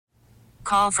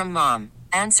call from mom.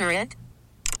 Answer it.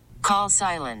 Call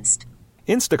silenced.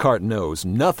 Instacart knows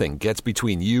nothing gets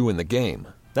between you and the game.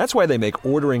 That's why they make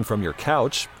ordering from your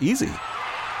couch easy.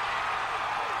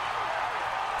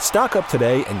 Stock up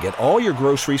today and get all your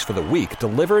groceries for the week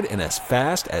delivered in as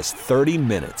fast as 30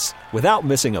 minutes without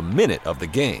missing a minute of the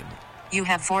game. You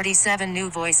have 47 new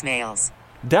voicemails.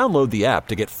 Download the app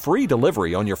to get free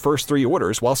delivery on your first 3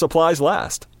 orders while supplies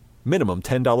last. Minimum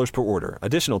 $10 per order.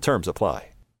 Additional terms apply.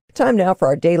 Time now for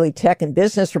our daily tech and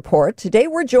business report. Today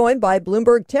we're joined by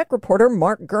Bloomberg tech reporter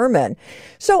Mark Gurman.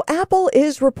 So Apple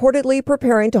is reportedly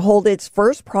preparing to hold its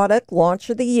first product launch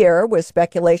of the year with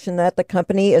speculation that the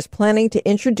company is planning to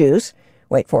introduce,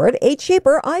 wait for it, a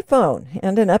cheaper iPhone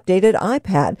and an updated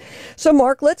iPad. So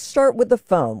Mark, let's start with the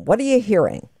phone. What are you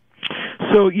hearing?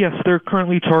 So, yes, they're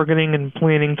currently targeting and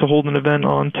planning to hold an event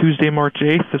on Tuesday, March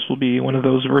 8th. This will be one of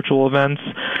those virtual events.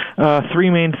 3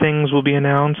 main things will be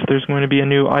announced. There's going to be a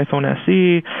new iPhone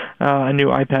SE, a new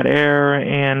iPad Air,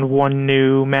 and 1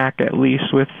 new Mac, at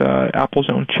least, with Apple's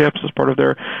own chips as part of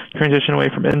their transition away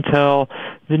from Intel.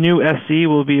 The new SE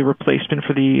will be a replacement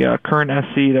for the current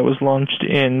SE that was launched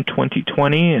in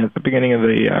 2020 at the beginning of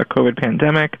the COVID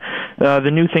pandemic.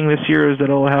 The new thing this year is that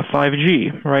it'll have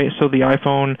 5G, right? So the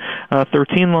iPhone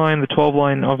 13 line, the 12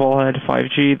 line have all had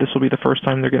 5G. This will be the first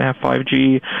time they're going to have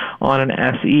 5G on an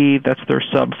SE. That's their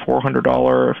sub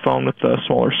 $400 phone with the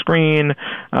smaller screen,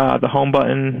 the home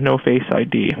button, no Face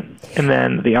ID. And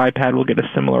then the iPad will get a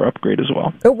similar upgrade as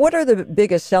well. What are the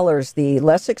biggest sellers, the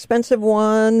less expensive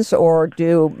ones, or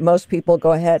do most people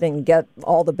go ahead and get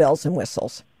all the bells and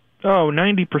whistles?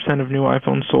 90% of new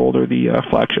iPhones sold are the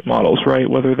flagship models, right?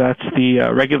 Whether that's the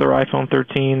regular iPhone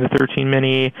 13, the 13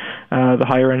 mini, the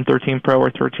higher-end 13 Pro or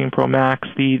 13 Pro Max.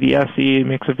 The SE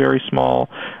makes up a very small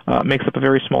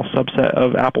subset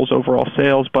of Apple's overall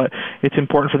sales, but it's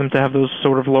important for them to have those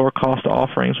sort of lower-cost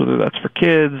offerings, whether that's for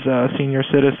kids, senior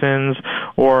citizens,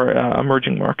 or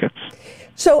emerging markets.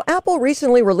 So Apple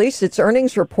recently released its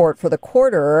earnings report for the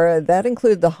quarter. That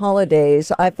included the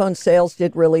holidays. iPhone sales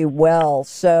did really well.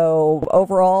 So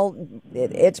overall,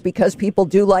 it's because people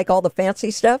do like all the fancy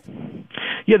stuff?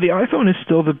 Yeah, the iPhone is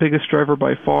still the biggest driver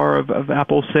by far of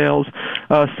Apple's sales.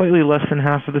 Slightly less than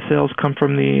half of the sales come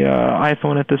from the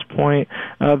iPhone at this point.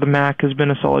 The Mac has been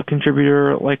a solid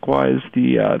contributor. Likewise,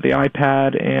 the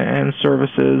iPad and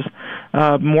services.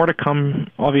 More to come,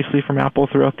 obviously, from Apple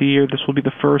throughout the year. This will be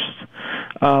the first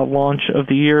launch of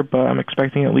the year, but I'm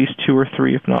expecting at least 2 or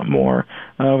 3, if not more,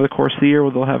 over the course of the year.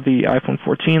 They'll have the iPhone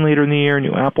 14 later in the year,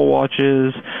 new Apple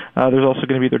Watches. There's also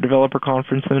going to be their developer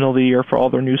conference in the middle of the year for all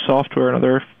their new software and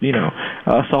other,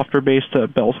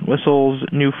 software-based bells and whistles,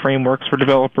 new frameworks for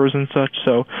developers and such.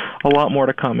 So a lot more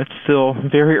to come. It's still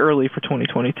very early for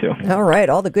 2022. All right,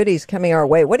 all the goodies coming our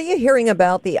way. What are you hearing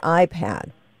about the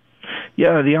iPad?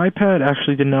 Yeah, the iPad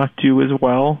actually did not do as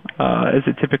well as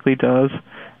it typically does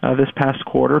this past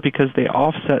quarter because they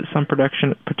offset some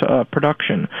production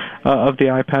of the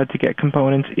iPad to get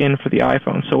components in for the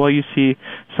iPhone. So while you see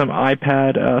some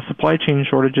iPad supply chain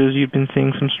shortages, you've been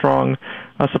seeing some strong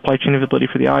supply chain availability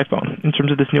for the iPhone. In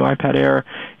terms of this new iPad Air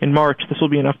in March, this will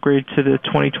be an upgrade to the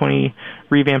 2020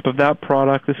 revamp of that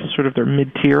product. This is sort of their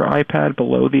mid-tier iPad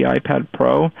below the iPad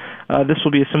Pro. This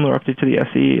will be a similar update to the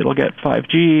SE. It'll get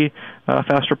 5G,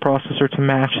 faster processor to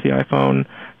match the iPhone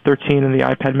 13 and the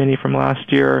iPad mini from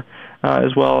last year,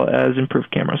 as well as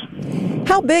improved cameras.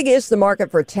 How big is the market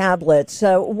for tablets?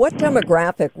 What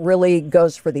demographic really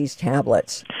goes for these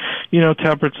tablets?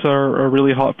 Tablets are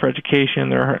really hot for education.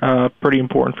 They're pretty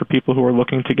important for people who are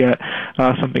looking to get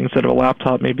something instead of a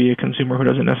laptop. Maybe a consumer who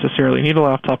doesn't necessarily need a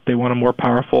laptop. They want a more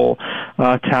powerful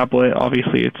tablet.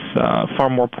 Obviously, it's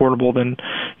far more portable than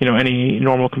any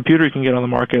normal computer you can get on the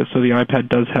market. So the iPad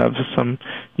does have some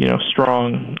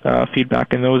strong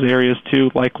feedback in those areas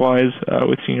too. Likewise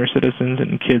with senior citizens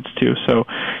and kids too. So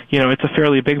it's a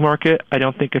fairly big market. I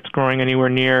don't think it's growing anywhere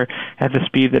near at the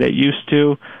speed that it used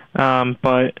to.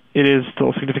 But it is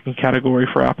still a significant category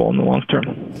for Apple in the long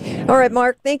term. All right,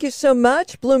 Mark, thank you so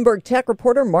much. Bloomberg tech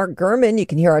reporter Mark Gurman. You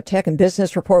can hear our tech and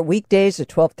business report weekdays at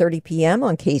 12:30 p.m.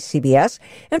 on KCBS.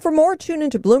 And for more, tune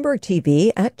into Bloomberg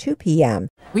TV at 2 p.m.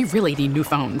 We really need new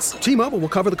phones. T-Mobile will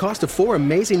cover the cost of 4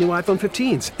 amazing new iPhone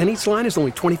 15s, and each line is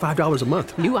only $25 a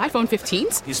month. New iPhone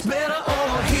 15s? It's better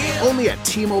over here. Only at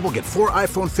T-Mobile, get 4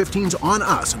 iPhone 15s on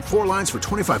us and 4 lines for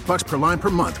 $25 per line per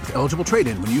month with eligible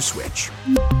trade-in when you switch.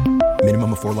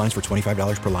 Minimum of 4 lines for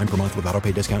 $25 per line per month with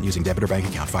autopay discount using debit or bank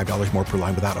account. $5 more per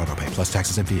line without autopay, plus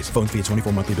taxes and fees. Phone fee at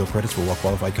 24 monthly bill credits for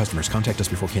well-qualified customers. Contact us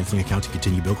before canceling account to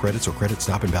continue bill credits or credit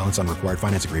stop and balance on required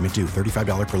finance agreement due.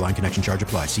 $35 per line connection charge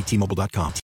applies. See T-Mobile.com.